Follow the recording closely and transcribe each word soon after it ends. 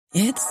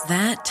It's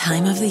that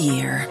time of the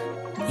year.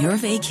 Your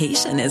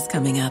vacation is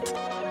coming up.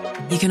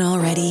 You can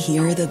already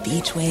hear the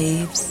beach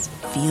waves,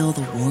 feel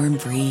the warm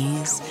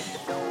breeze,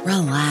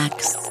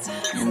 relax,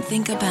 and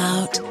think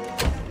about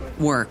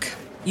work.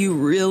 You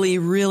really,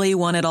 really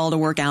want it all to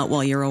work out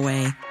while you're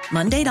away.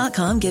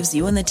 Monday.com gives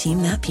you and the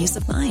team that peace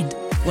of mind.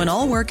 When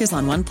all work is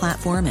on one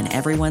platform and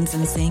everyone's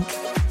in sync,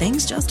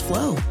 things just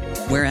flow.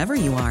 Wherever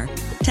you are,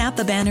 tap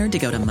the banner to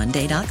go to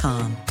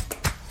Monday.com.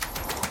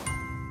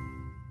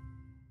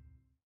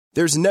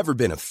 There's never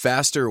been a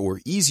faster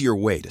or easier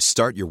way to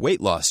start your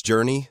weight loss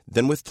journey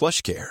than with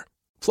PlushCare.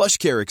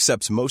 PlushCare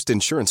accepts most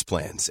insurance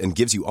plans and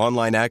gives you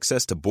online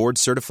access to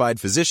board-certified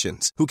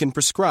physicians who can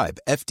prescribe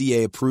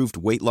FDA-approved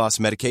weight loss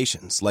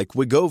medications like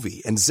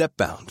Wegovy and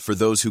Zepbound for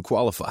those who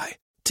qualify.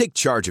 Take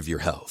charge of your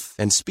health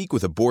and speak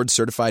with a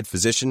board-certified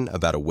physician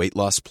about a weight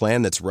loss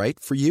plan that's right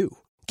for you.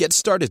 Get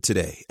started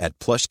today at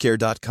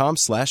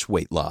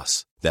plushcare.com/weight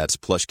loss. That's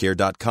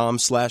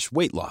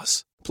plushcare.com/weight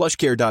loss.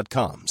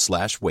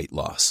 plushcare.com/weight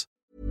loss.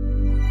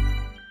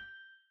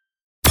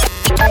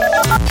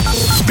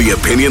 The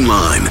Opinion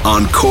Line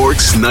on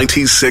Cork's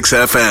 96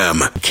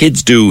 FM.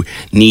 Kids do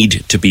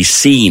need to be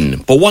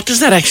seen. But what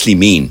does that actually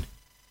mean?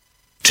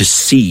 To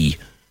see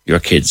your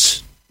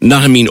kids?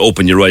 Not, I mean,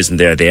 open your eyes and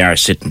there they are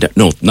sitting there.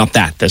 No, not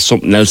that. There's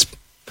something else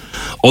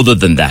other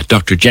than that.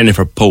 Dr.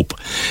 Jennifer Pope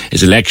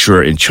is a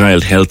lecturer in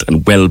child health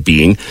and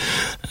well-being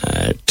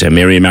at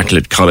Mary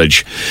Immaculate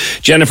College.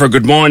 Jennifer,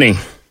 good morning.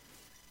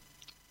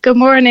 Good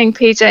morning,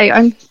 PJ.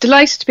 I'm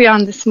delighted to be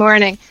on this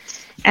morning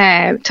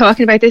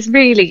talking about this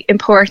really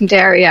important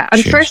area.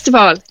 And Cheers. First of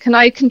all, can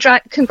I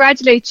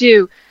congratulate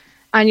you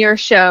on your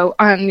show,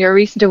 on your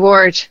recent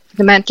award,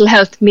 the Mental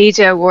Health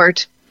Media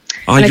Award.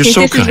 Oh, and I you're think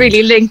so this kind. is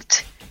really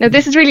linked. Now,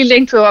 this is really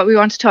linked with what we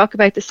want to talk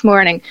about this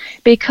morning,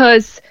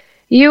 because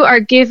you are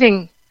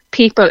giving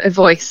people a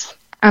voice.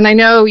 And I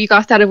know you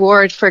got that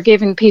award for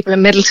giving people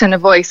in Middleton a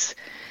voice.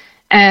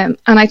 And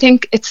I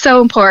think it's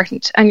so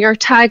important. And your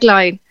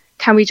tagline,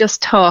 "Can we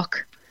just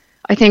talk?"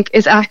 I think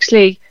is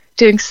actually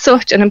doing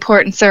such an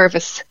important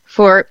service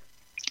for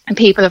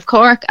people of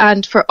Cork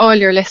and for all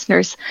your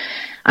listeners.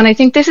 And I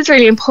think this is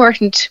really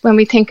important when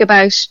we think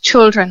about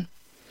children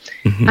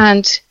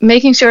and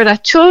making sure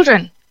that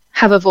children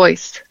have a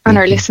voice and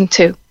are listened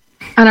to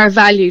and are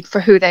valued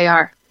for who they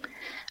are.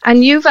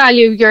 And you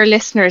value your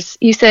listeners.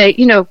 You say,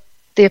 you know,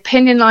 the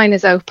opinion line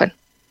is open.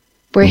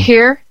 We're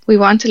here. We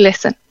want to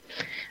listen.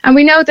 And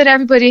we know that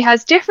everybody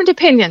has different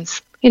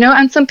opinions. You know,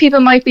 and some people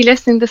might be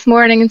listening this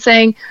morning and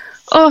saying,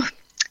 oh,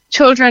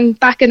 children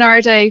back in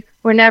our day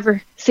were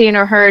never seen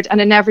or heard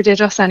and it never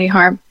did us any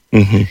harm.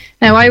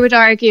 Now, I would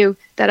argue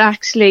that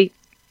actually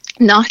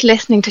not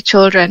listening to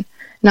children,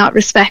 not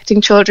respecting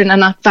children and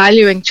not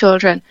valuing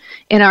children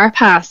in our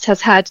past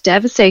has had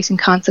devastating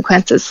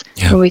consequences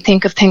when we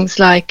think of things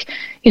like,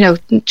 you know,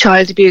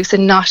 child abuse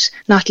and not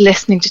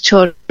listening to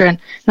children,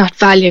 not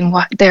valuing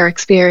what their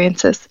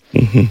experiences.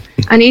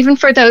 And even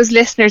for those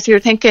listeners who are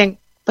thinking,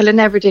 well, it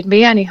never did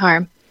me any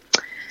harm.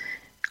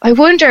 I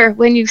wonder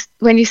when you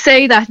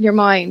say that in your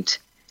mind,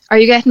 are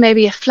you getting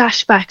maybe a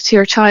flashback to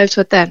your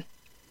childhood then?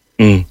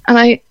 And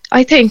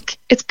I think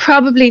it's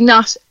probably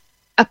not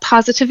a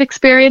positive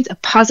experience, a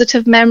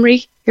positive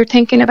memory you're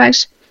thinking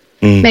about.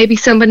 Maybe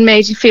someone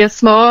made you feel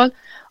small,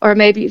 or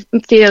maybe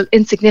feel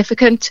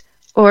insignificant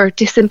or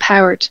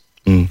disempowered.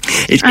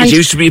 It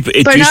used to be.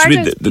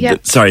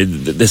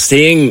 The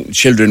saying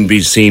 "children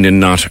be seen and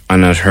not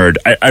heard."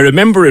 I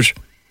remember it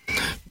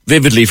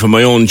vividly from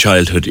my own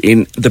childhood.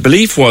 In the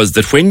belief was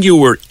that when you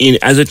were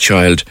as a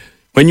child,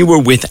 when you were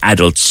with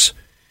adults,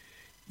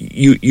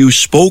 you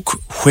spoke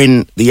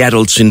when the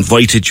adults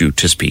invited you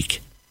to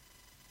speak.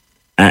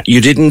 You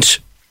didn't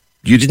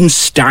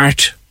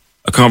start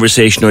a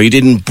conversation, or you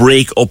didn't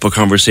break up a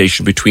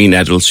conversation between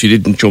adults. You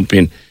didn't jump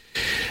in.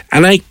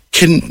 And I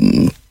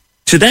can,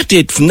 to that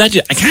date, from that,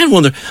 I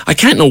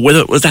can't know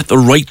whether was that the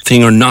right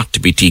thing or not to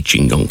be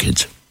teaching young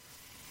kids.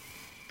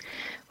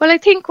 Well, I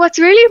think what's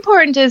really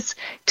important is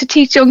to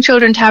teach young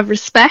children to have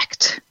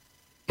respect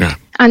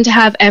and to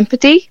have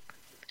empathy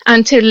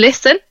and to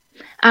listen.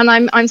 And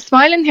I'm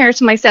smiling here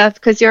to myself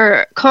because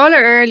your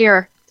caller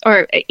earlier,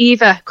 or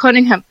Eva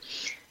Cunningham,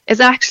 is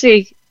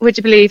actually, would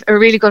you believe, a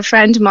really good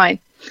friend of mine.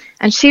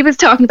 And she was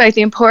talking about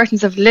the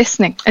importance of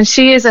listening. And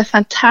she is a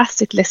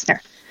fantastic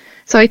listener.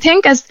 So I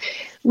think as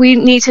we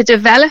need to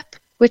develop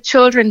with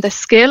children the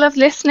skill of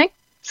listening.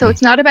 So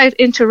it's not about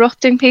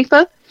interrupting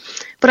people.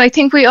 But I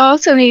think we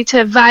also need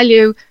to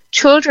value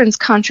children's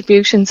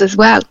contributions as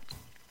well,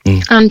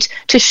 and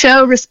to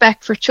show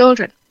respect for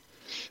children.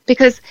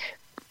 Because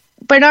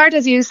Bernard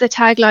has used the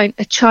tagline,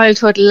 "A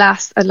childhood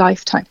lasts a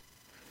lifetime."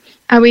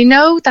 And we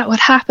know that what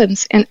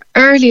happens in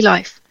early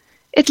life,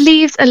 it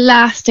leaves a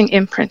lasting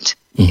imprint.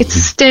 It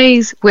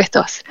stays with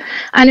us.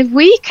 And if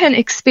we can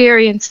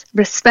experience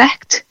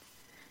respect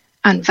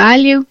and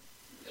value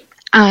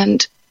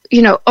and,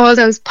 you know, all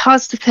those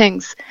positive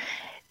things,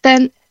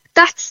 then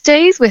that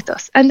stays with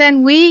us. And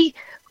then we,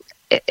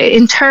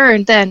 in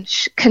turn, then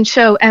can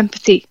show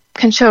empathy,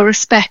 can show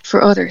respect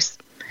for others.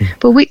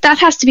 But that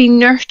has to be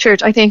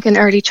nurtured, I think, in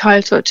early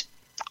childhood,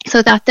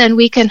 so that then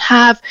we can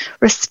have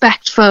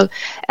respectful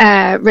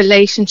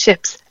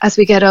relationships as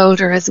we get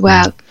older as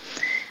well.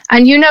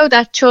 And you know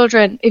that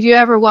children, if you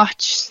ever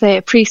watch, say,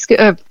 a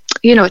preschool,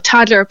 a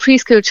toddler or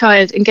preschool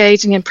child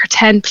engaging in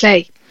pretend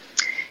play,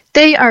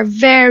 they are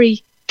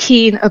very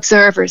keen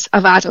observers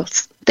of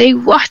adults. They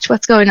watch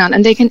what's going on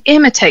and they can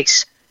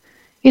imitate,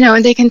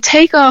 and they can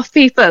take off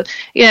people.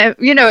 Yeah,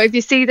 if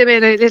you see them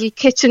in a little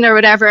kitchen or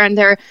whatever, and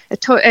they're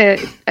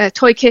a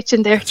toy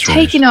kitchen, they're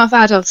taking off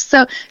adults.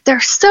 So they're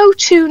so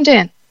tuned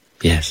in.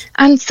 Yes.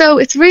 And so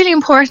it's really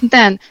important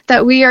then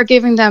that we are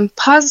giving them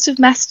positive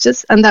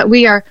messages and that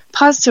we are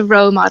positive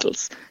role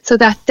models so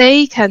that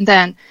they can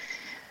then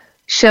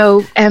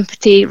show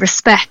empathy,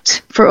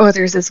 respect for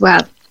others as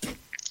well.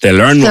 They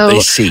learn what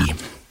they see.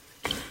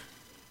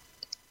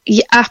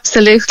 Yeah,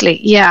 absolutely.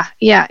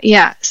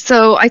 Yeah.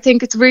 So I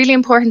think it's really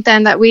important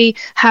then that we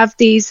have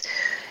these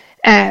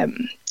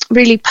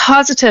really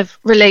positive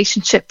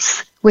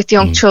relationships with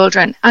young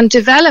children and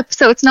develop.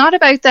 So it's not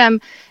about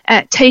them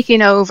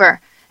taking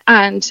over.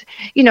 And,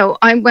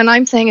 when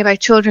I'm saying about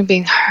children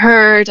being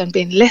heard and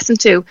being listened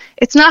to,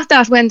 it's not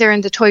that when they're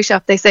in the toy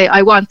shop, they say,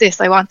 I want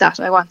this, I want that,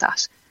 I want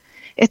that.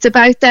 It's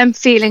about them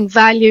feeling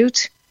valued,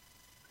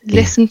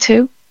 listened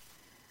to,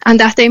 and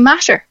that they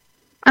matter.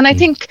 And I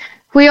think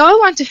we all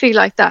want to feel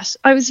like that.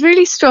 I was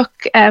really struck,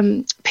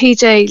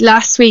 PJ,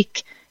 last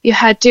week you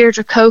had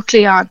Deirdre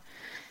Coakley on,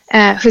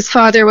 whose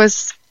father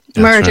was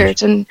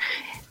murdered, and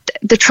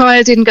the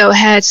trial didn't go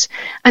ahead.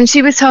 And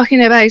she was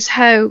talking about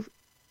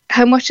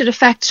how much it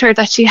affected her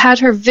that she had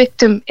her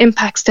victim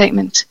impact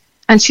statement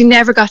and she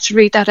never got to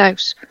read that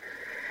out.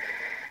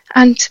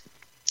 And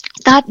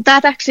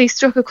that actually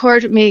struck a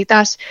chord with me,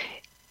 that,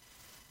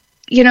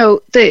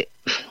 the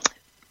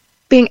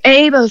being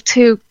able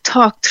to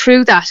talk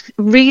through that,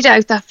 read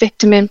out that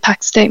victim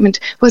impact statement,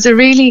 was a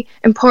really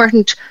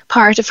important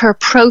part of her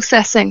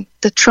processing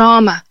the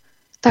trauma,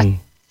 that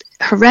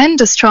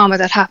horrendous trauma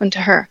that happened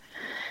to her.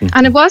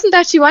 And it wasn't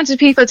that she wanted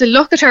people to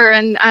look at her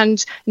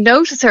and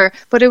notice her,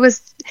 but there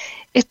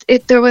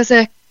was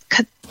a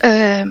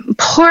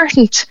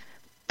important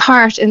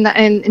part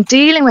in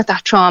dealing with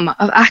that trauma,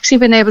 of actually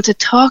being able to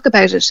talk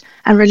about it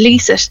and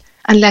release it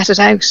and let it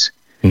out.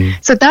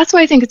 So that's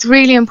why I think it's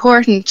really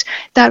important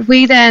that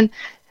we then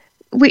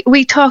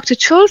we talk to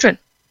children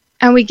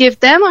and we give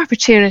them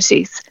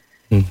opportunities,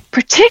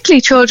 particularly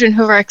children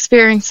who are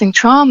experiencing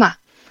trauma.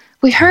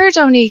 We heard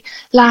only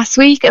last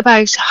week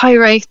about high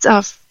rates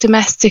of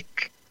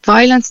domestic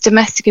violence,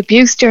 domestic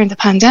abuse during the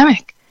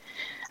pandemic.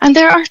 And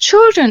there are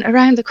children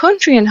around the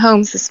country in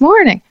homes this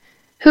morning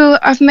who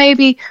have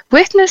maybe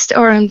witnessed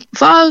or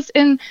involved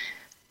in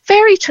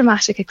very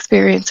traumatic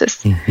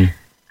experiences.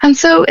 And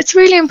so it's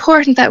really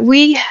important that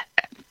we,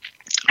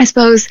 I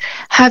suppose,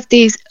 have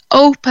these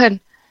open,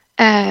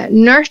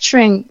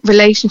 nurturing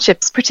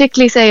relationships,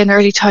 particularly, say, in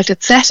early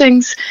childhood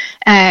settings,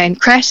 in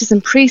creches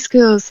and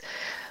preschools,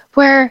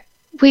 where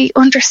we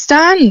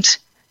understand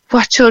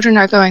what children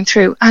are going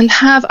through and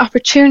have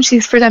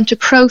opportunities for them to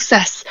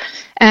process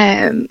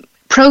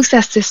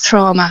this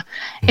trauma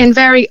in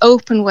very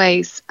open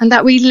ways, and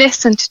that we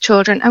listen to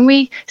children and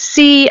we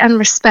see and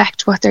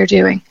respect what they're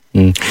doing.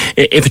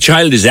 If a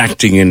child is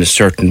acting in a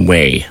certain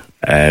way,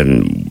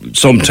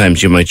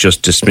 sometimes you might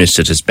just dismiss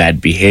it as bad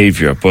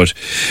behaviour, but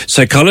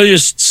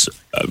psychologists,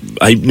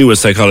 I knew a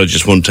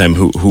psychologist one time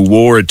who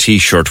wore a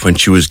T-shirt when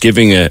she was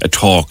giving a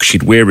talk.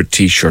 She'd wear a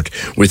T-shirt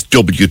with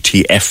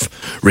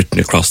WTF written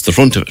across the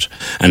front of it.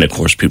 And of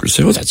course people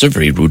say, oh, that's a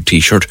very rude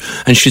T-shirt.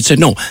 And she'd say,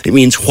 no, it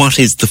means what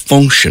is the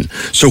function?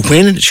 So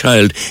when a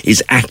child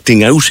is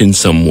acting out in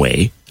some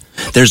way,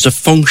 there's a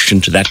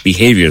function to that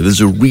behaviour. There's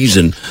a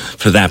reason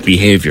for that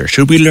behaviour.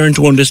 Should we learn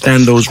to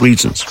understand those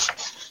reasons?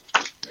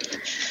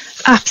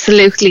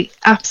 Absolutely.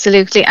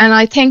 And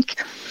I think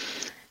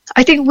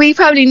we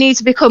probably need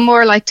to become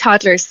more like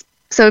toddlers.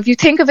 So if you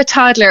think of a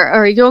toddler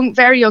or a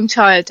very young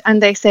child,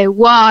 and they say,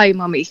 why,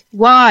 mummy?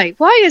 Why?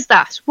 Why is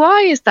that?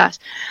 Why is that?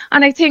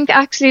 And I think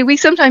actually we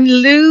sometimes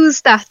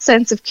lose that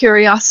sense of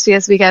curiosity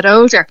as we get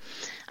older.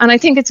 And I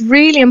think it's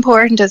really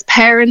important as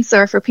parents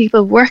or for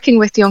people working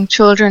with young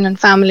children and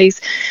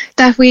families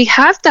that we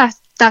have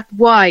that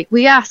why.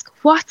 We ask,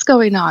 what's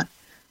going on?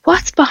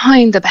 What's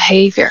behind the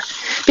behaviour?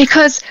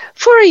 Because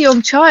for a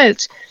young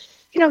child,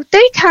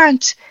 they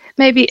can't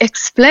maybe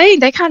explain,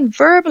 they can't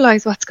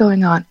verbalise what's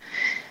going on.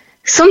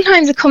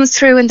 Sometimes it comes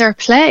through in their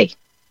play,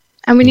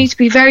 and we need to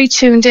be very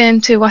tuned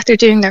in to what they're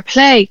doing in their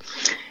play.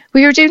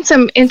 We were doing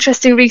some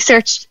interesting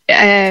research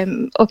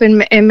up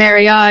in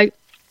Mary I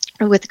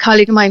with a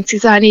colleague of mine,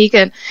 Suzanne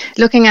Egan,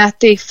 looking at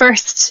the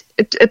first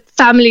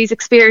families'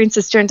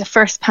 experiences during the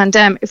first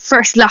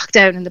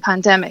lockdown in the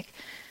pandemic,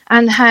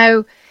 and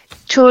how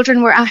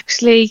children were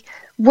actually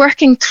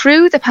working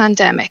through the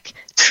pandemic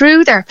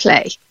through their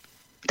play.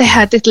 They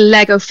had little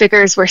Lego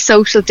figures where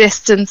social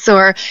distance,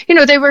 or,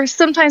 they were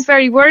sometimes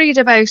very worried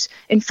about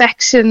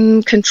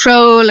infection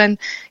control and,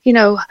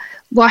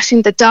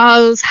 washing the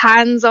dolls'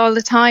 hands all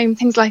the time,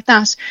 things like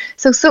that.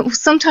 So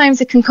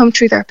sometimes it can come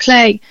through their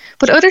play,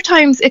 but other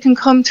times it can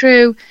come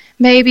through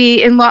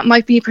maybe in what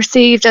might be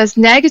perceived as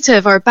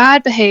negative or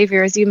bad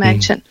behaviour, as you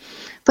mentioned.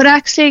 But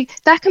actually,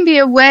 that can be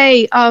a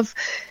way of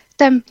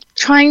them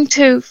trying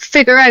to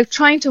figure out,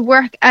 trying to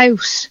work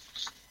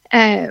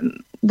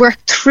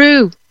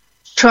through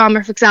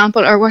trauma, for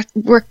example, or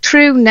work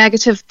through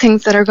negative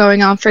things that are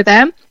going on for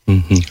them.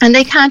 And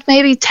they can't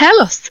maybe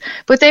tell us,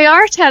 but they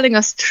are telling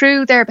us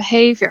through their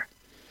behaviour.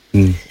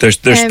 They're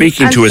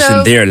speaking to us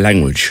in their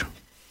language.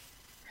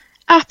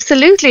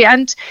 Absolutely,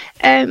 and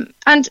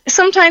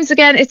sometimes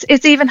again,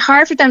 it's even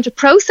hard for them to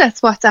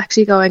process what's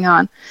actually going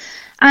on.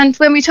 And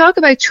when we talk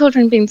about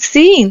children being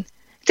seen,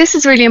 this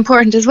is really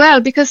important as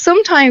well, because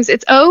sometimes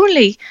it's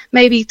only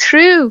maybe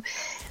through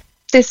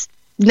this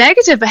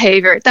negative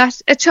behaviour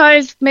that a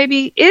child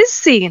maybe is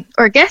seen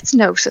or gets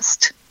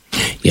noticed.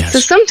 Yes. So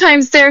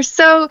sometimes they're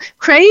so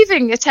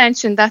craving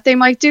attention that they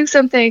might do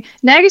something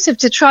negative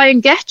to try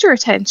and get your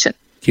attention.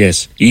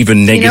 Yes,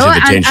 even negative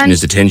attention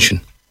is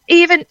attention.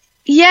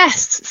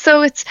 Yes,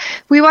 so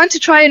we want to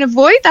try and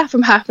avoid that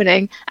from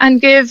happening and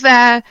give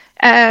the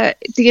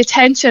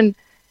attention,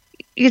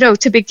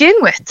 to begin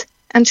with,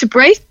 and to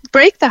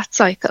break that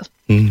cycle.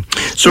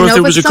 So if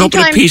there was a couple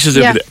of pieces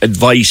of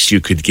advice you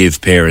could give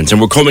parents,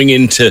 and we're coming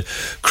into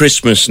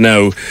Christmas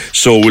now,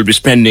 so we'll be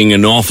spending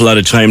an awful lot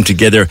of time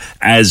together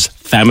as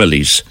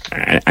families,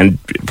 and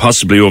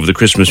possibly over the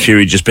Christmas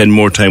period you spend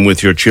more time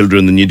with your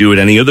children than you do at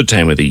any other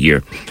time of the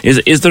year.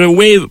 Is there a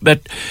way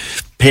that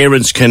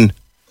parents can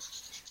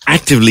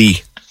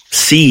actively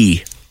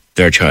see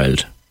their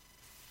child?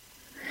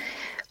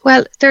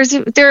 Well,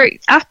 there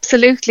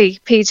absolutely,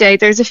 PJ.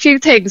 There's a few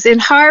things. In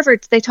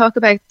Harvard, they talk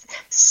about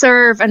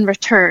serve and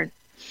return.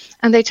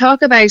 And they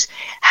talk about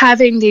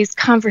having these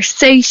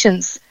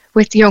conversations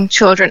with young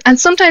children. And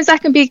sometimes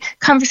that can be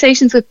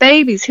conversations with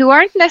babies who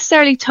aren't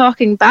necessarily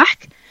talking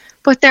back,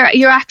 but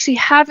you're actually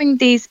having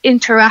these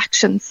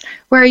interactions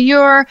where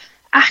you're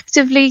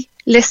actively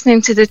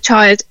listening to the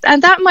child.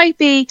 And that might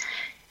be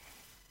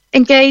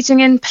engaging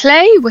in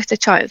play with the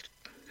child.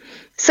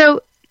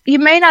 So you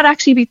may not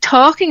actually be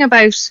talking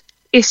about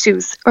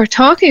issues or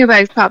talking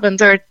about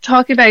problems or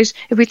talking about,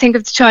 if we think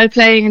of the child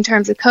playing in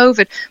terms of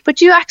COVID,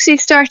 but you actually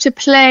start to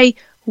play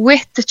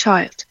with the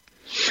child.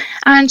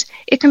 And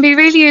it can be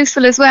really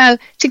useful as well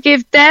to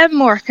give them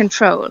more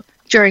control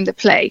during the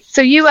play.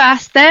 So you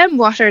ask them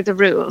what are the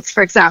rules,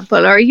 for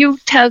example, or you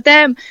tell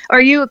them, or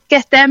you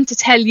get them to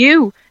tell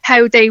you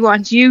how they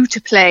want you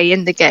to play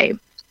in the game.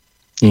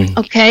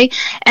 Okay?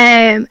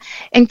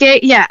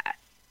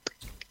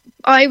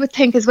 I would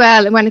think as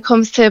well, and when it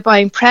comes to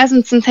buying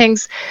presents and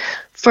things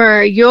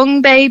for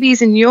young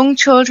babies and young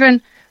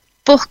children,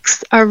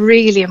 books are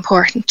really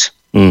important.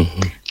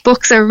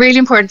 Books are really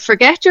important.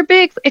 Forget your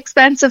big,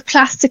 expensive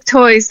plastic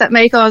toys that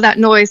make all that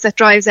noise that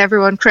drives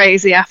everyone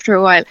crazy after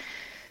a while.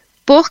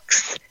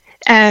 Books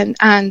and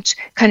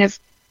kind of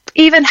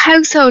even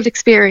household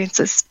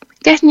experiences.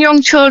 Getting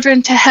young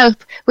children to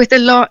help with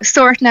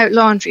sorting out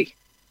laundry,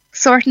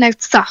 sorting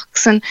out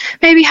socks, and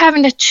maybe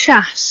having a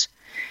chat.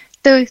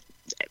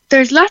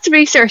 There's lots of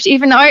research,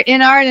 even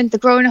in Ireland, the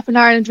Growing Up in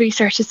Ireland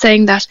research is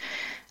saying that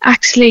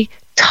actually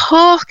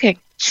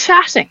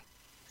chatting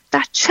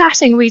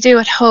we do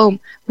at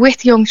home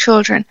with young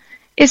children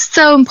is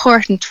so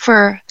important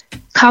for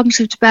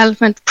cognitive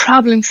development,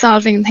 problem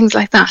solving and things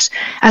like that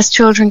as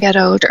children get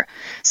older.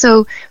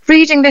 So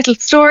reading little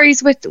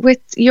stories with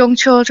young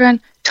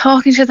children,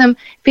 talking to them,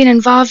 being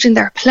involved in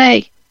their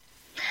play.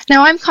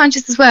 Now I'm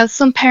conscious as well,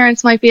 some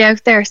parents might be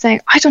out there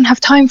saying, I don't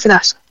have time for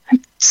that. I've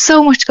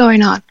so much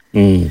going on.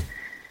 And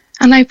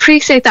I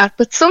appreciate that,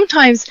 but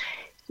sometimes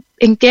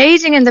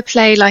engaging in the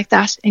play like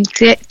that and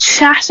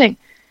chatting,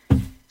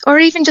 or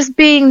even just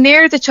being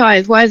near the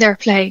child while they're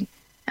playing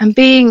and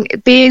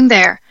being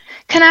there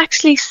can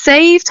actually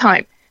save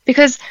time,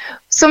 because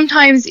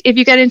sometimes if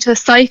you get into a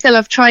cycle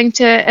of trying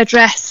to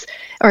address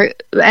or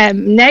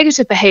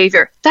negative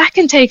behaviour, that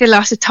can take a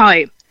lot of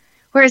time,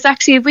 whereas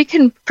actually if we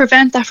can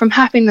prevent that from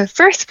happening in the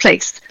first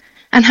place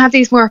and have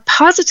these more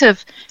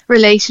positive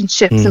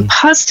relationships and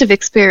positive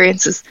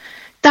experiences,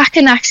 that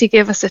can actually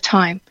give us a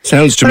time.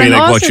 Sounds to me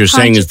like what you're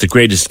saying is the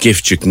greatest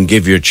gift you can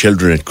give your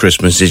children at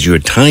Christmas is your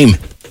time.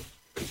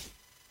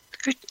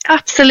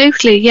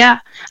 Absolutely, yeah.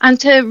 And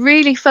to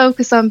really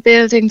focus on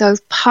building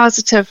those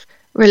positive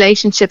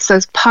relationships,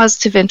 those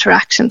positive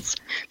interactions,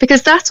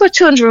 because that's what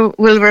children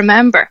will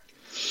remember.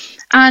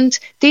 And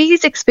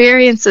these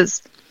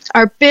experiences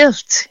are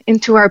built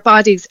into our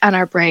bodies and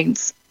our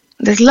brains.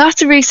 There's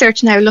lots of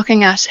research now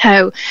looking at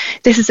how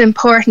this is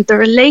important. The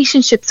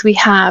relationships we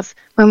have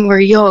when we're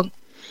young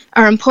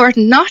are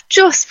important, not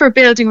just for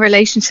building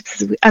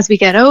relationships as we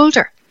get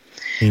older,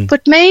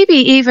 but maybe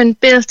even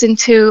built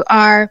into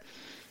our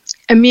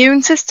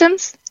immune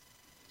systems,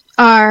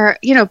 are,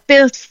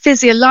 built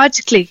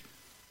physiologically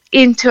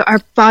into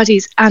our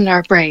bodies and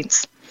our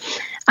brains.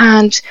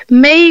 and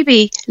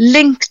maybe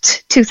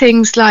linked to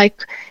things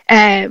like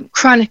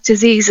chronic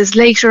diseases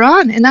later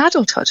on in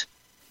adulthood.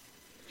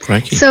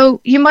 Crikey. So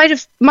you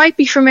might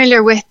be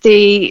familiar with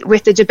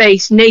the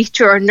debate,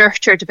 nature or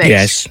nurture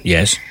debate.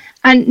 Yes.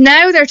 And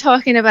now they're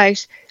talking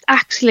about,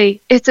 actually,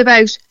 it's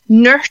about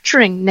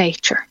nurturing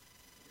nature.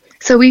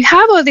 So we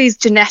have all these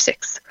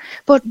genetics,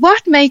 but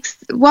what makes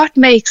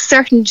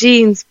certain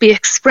genes be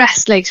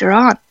expressed later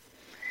on?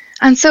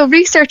 And so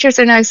researchers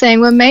are now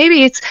saying, well,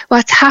 maybe it's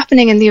what's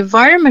happening in the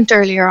environment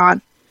earlier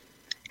on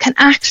can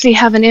actually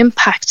have an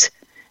impact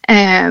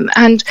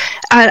and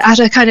at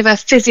a kind of a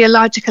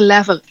physiological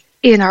level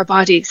in our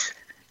bodies,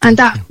 and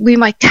that we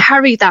might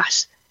carry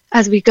that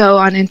as we go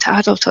on into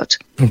adulthood.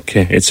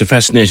 Okay, it's a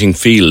fascinating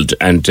field,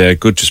 and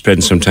good to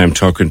spend some time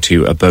talking to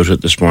you about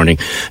it this morning.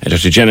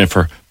 Dr.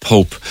 Jennifer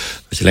Pope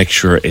is a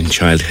lecturer in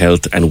child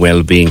health and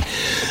well-being,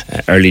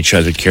 early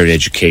childhood care and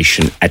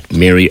education at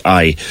Mary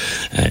I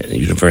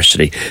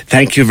University.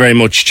 Thank you very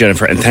much,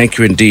 Jennifer, and thank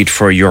you indeed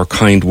for your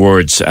kind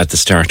words at the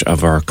start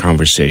of our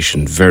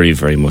conversation. Very,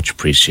 very much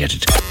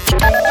appreciated.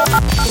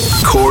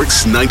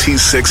 Cork's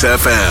 96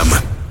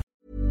 FM.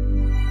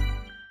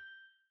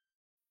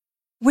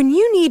 When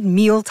you need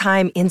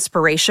mealtime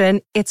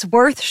inspiration, it's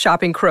worth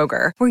shopping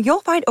Kroger, where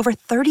you'll find over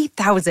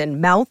 30,000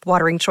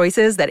 mouth-watering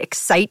choices that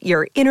excite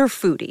your inner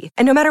foodie.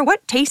 And no matter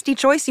what tasty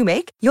choice you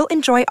make, you'll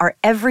enjoy our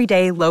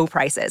everyday low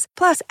prices,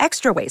 plus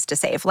extra ways to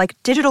save, like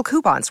digital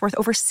coupons worth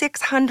over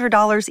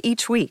 $600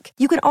 each week.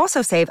 You can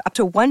also save up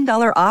to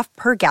 $1 off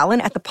per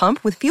gallon at the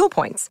pump with fuel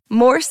points.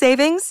 More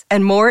savings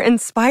and more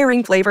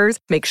inspiring flavors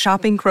make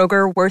shopping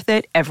Kroger worth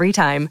it every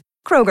time.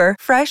 Kroger,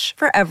 fresh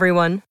for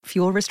everyone.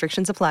 Fuel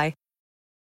restrictions apply.